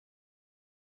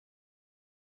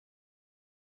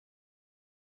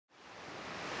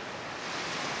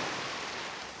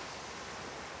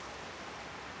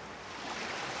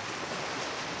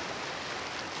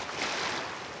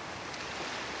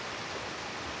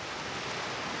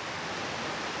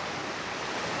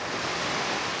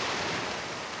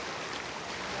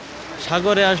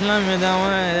সাগরে আসলাম,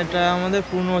 এটা আমাদের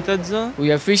পূর্ণ ঐতিহ্য। We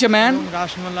are fishermen.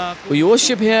 We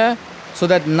worship here so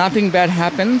that nothing bad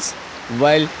happens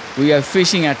while we are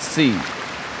fishing at sea.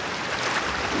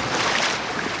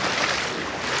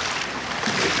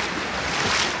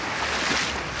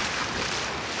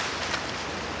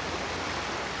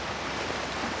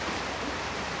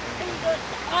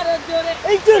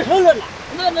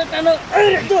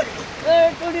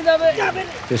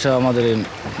 পেশা আমাদের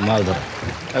মাছ ধরা।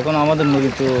 এখন আমাদের নদী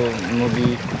তো নদী।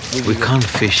 We can't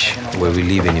fish where we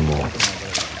live anymore,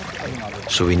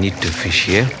 so we need to fish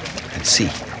here at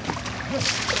sea.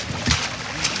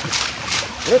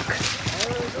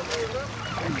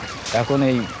 এখন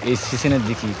এই সিজনের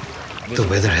দিকে The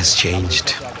weather has changed.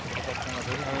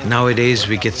 Nowadays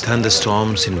we get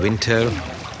thunderstorms in winter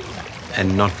and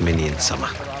not many in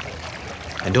summer.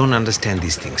 I don't understand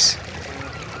these things.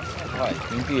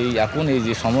 কিন্তু এখন এই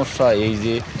যে সমস্যা, এই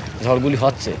যে ঝড়গুলি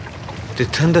হচ্ছে, The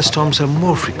thunderstorms are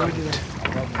more frequent.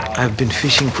 I've been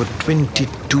fishing for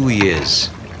 22 years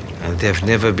and they have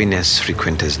never been as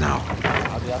frequent as now.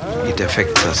 It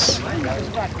affects us,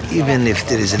 even if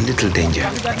there is a little danger.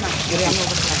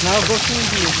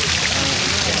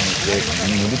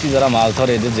 নদীতে যারা মাছ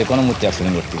ধরে এদের যে কোনো মুহূর্তে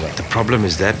অ্যাক্সিডেন্ট করতে পারে। The problem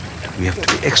is that we have to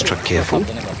be extra careful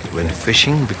when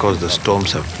fishing because the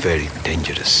storms are very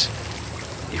dangerous.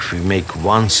 If we make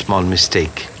one small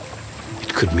mistake, it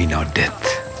could mean our death.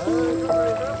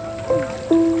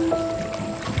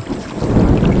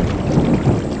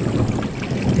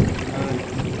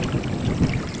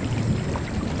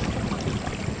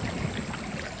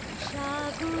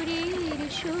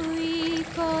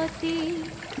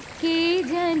 কে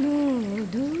যেন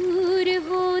দূর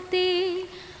হতে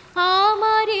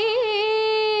আমারে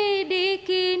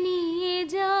ডেকে নিয়ে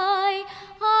যায়,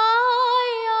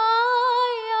 আয়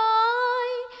আয়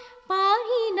আয়,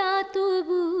 পারি না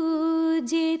তবু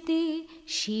যেতে,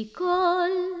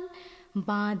 শিকল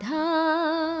বাঁধা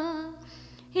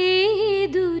এই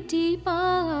দুটি পা।